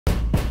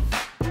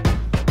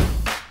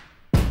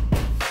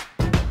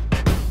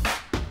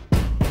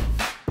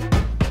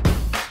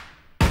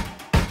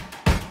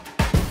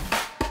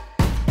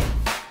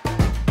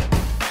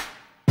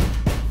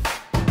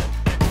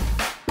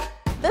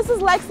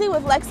is Lexi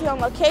with Lexi on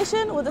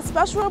Location with a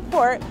special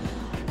report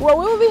where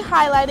we will be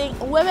highlighting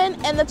women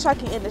in the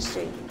trucking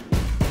industry.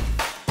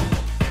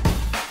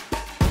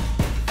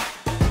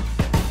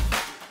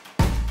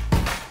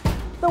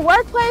 The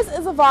workplace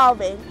is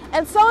evolving,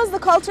 and so is the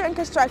culture in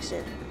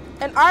construction,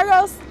 and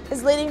Argos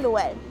is leading the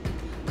way.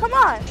 Come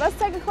on, let's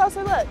take a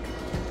closer look.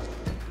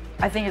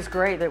 I think it's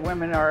great that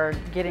women are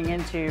getting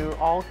into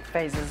all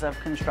phases of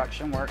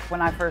construction work.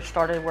 When I first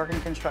started working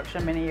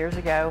construction many years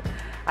ago,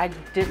 I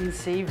didn't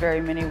see very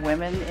many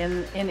women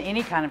in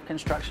any kind of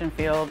construction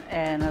field,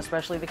 and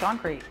especially the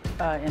concrete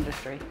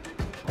industry.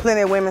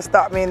 Plenty of women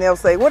stop me and they'll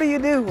say, "What do you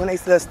do?" when they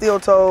see the steel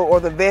toe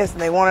or the vest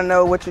and they want to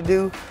know what you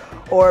do.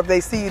 Or if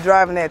they see you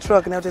driving that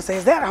truck and they'll just say,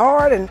 "Is that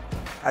hard?" And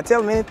I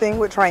tell them anything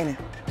with training.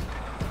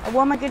 A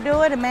woman could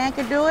do it, a man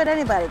could do it,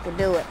 anybody could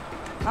do it.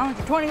 As long as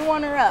you're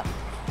 21 or up.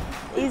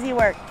 Easy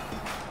work.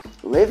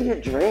 Live your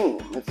dream.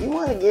 If you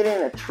want to get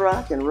in a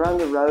truck and run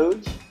the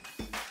roads,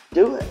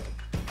 do it.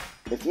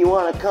 If you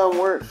want to come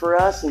work for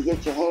us and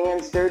get your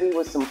hands dirty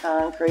with some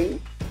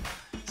concrete,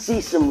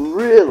 see some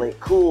really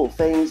cool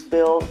things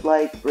built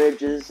like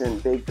bridges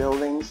and big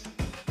buildings,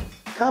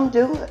 come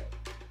do it.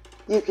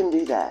 You can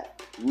do that.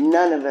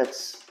 None of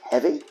it's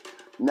heavy,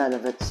 none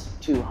of it's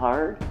too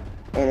hard,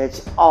 and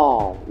it's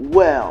all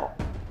well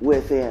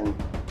within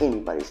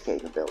anybody's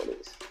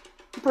capabilities.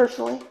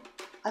 Personally,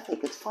 I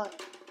think it's fun.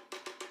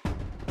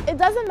 It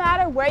doesn't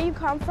matter where you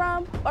come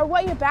from or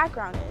what your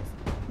background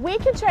is. We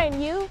can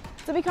train you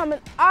to become an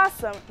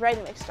awesome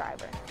ready-mix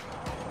driver.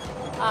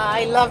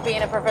 I love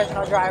being a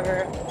professional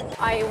driver.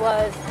 I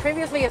was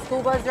previously a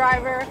school bus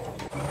driver.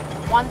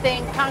 One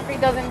thing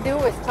concrete doesn't do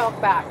is talk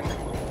back.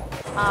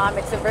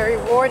 It's a very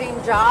rewarding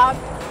job,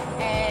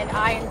 and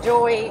I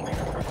enjoy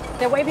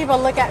the way people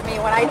look at me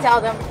when I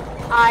tell them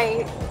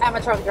I am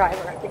a truck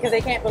driver, because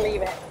they can't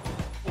believe it.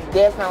 You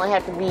definitely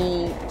have to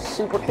be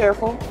super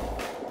careful.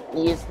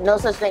 There's no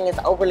such thing as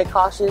overly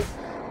cautious,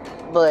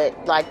 but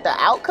like the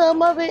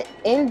outcome of it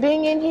and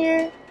being in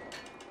here,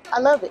 I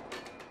love it.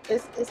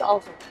 It's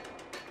awesome.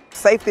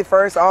 Safety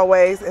first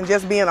always, and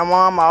just being a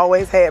mom, I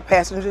always had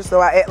passengers, so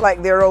I act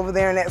like they're over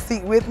there in that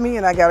seat with me,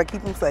 and I gotta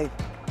keep them safe.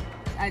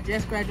 I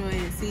just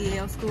graduated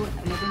CEL school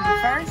November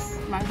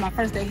 1st, my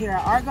first day here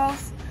at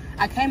Argos.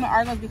 I came to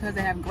Argos because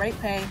they have great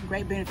pay,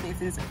 great benefits,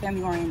 and it's a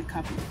family-oriented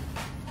company.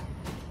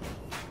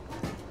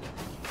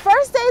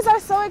 First days are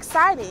so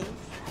exciting,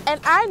 and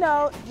I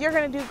know you're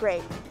gonna do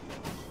great.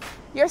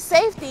 Your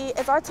safety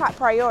is our top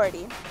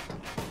priority,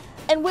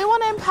 and we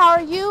wanna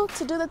empower you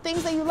to do the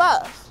things that you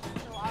love.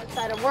 So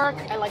outside of work,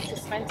 I like to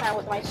spend time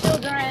with my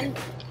children.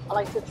 I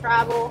like to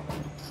travel.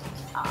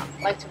 I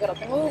like to go to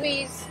the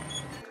movies.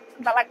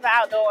 I like the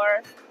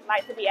outdoors,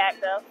 like to be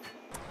active.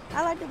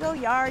 I like to go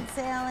yard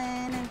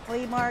selling and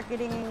flea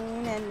marketing,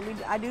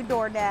 and I do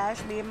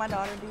DoorDash. Me and my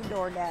daughter do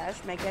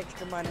DoorDash, make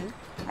extra money.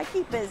 I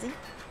keep busy.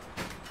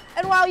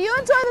 And while you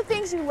enjoy the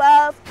things you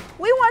love,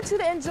 we want you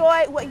to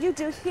enjoy what you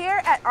do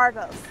here at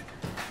Argos.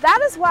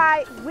 That is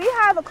why we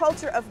have a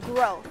culture of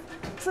growth,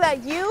 so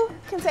that you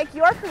can take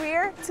your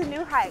career to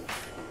new heights.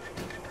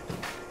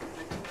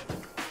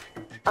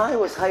 I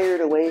was hired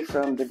away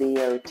from the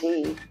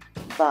DOT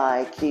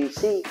by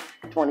QC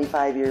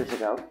 25 years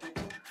ago.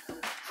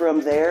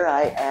 From there,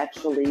 I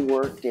actually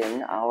worked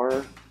in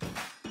our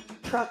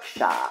truck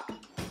shop,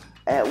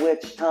 at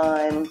which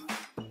time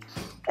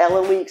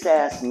Ella Weeks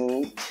asked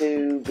me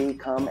to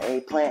become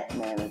a plant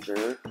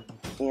manager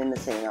in the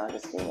St.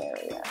 Augustine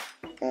area,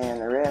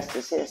 and the rest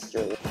is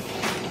history.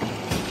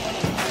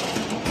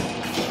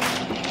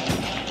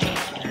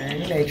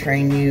 They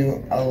train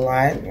you a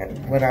lot,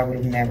 what I would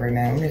have never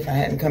known if I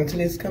hadn't come to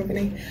this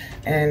company.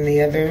 And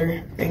the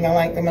other thing I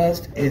like the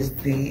most is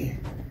the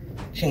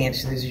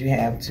chances you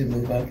have to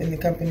move up in the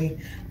company.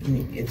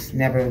 It's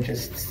never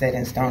just set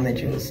in stone that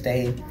you'll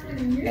stay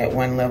at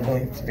one level.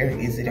 It's very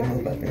easy to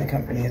move up in the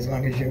company as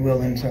long as you're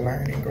willing to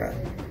learn and grow.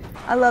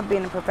 I love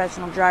being a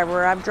professional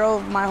driver. I've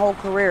drove my whole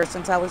career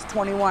since I was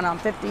 21. I'm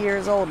 50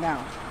 years old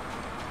now.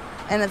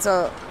 And it's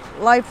a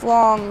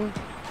lifelong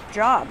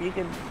job. You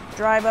could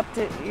drive up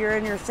to you're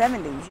in your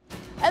 70s.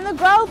 And the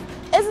growth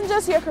isn't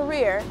just your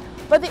career,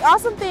 but the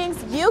awesome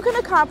things you can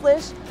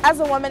accomplish as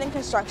a woman in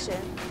construction.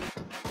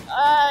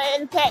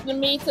 Impacted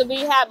me to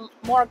have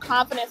more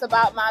confidence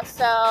about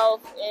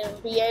myself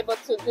and be able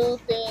to do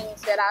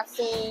things that I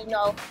see,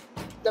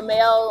 the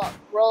male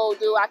role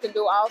do, I can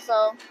do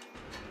also.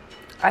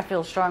 I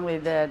feel strongly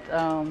that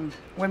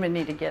women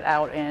need to get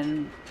out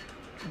and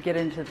get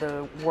into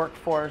the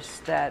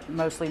workforce that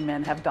mostly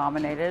men have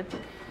dominated,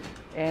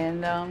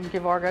 and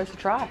give Argos a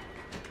try.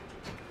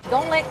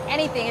 Don't let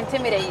anything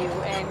intimidate you,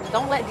 and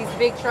don't let these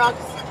big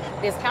trucks,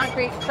 these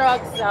concrete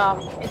trucks,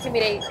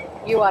 intimidate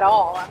you at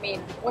all. I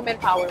mean, women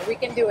power, we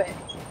can do it.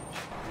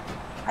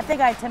 I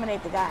think I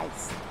intimidate the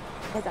guys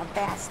because I'm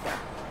faster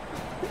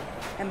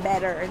and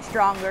better and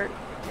stronger.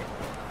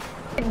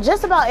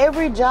 Just about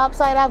every job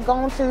site I've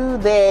gone to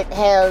that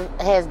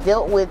has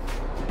dealt with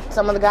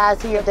some of the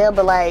guys here, they'll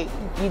be like,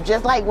 you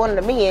just like one of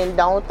the men,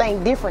 the only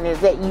thing different is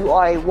that you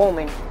are a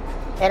woman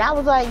And I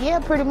was like, yeah,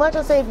 pretty much.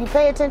 I said, if you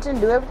pay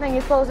attention, do everything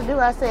you're supposed to do.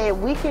 I said,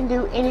 we can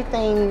do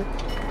anything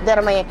that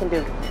a man can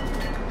do.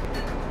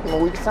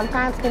 And we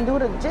sometimes can do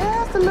it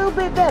just a little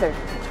bit better.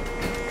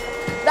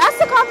 That's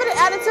the confident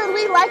attitude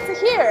we like to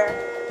hear.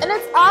 And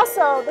it's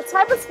also the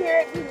type of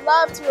spirit we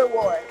love to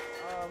reward.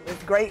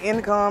 It's great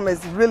income.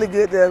 It's really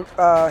good to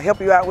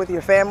help you out with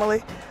your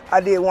family. I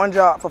did one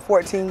job for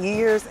 14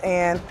 years,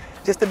 and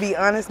just to be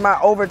honest, my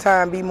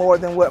overtime be more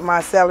than what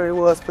my salary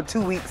was for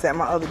 2 weeks at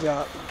my other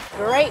job.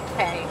 Great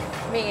pay.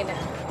 I mean,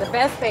 the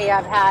best pay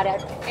I've had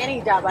at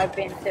any job I've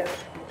been to.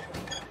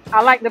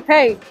 I like the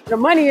pay. The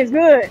money is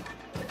good.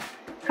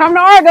 Come to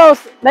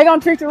Argos, they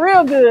gonna treat you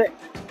real good.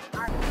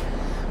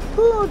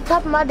 Ooh,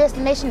 top of my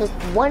destination is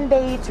one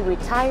day to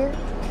retire,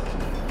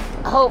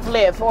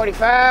 hopefully at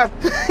 45,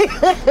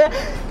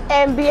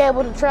 and be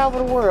able to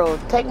travel the world.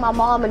 Take my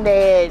mom and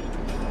dad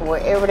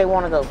wherever they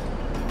want to go.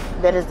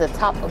 That is the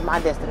top of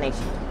my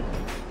destination.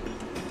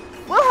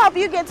 We'll help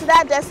you get to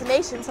that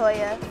destination,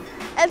 Toya.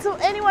 And to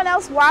anyone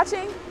else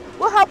watching,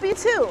 we'll help you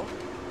too.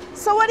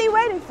 So what are you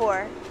waiting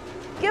for?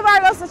 Give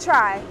Argos a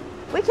try.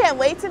 We can't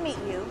wait to meet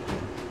you.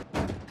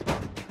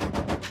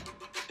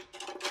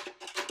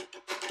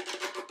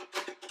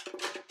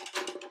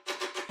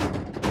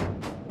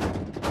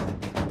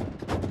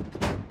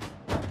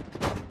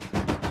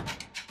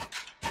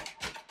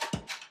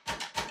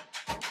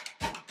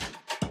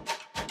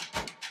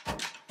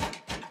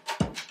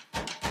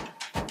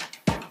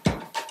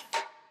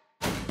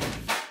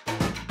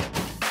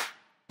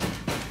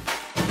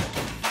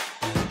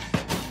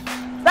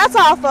 That's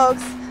all,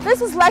 folks.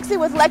 This is Lexi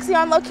with Lexi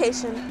on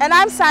Location, and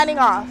I'm signing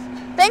off.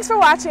 Thanks for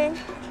watching.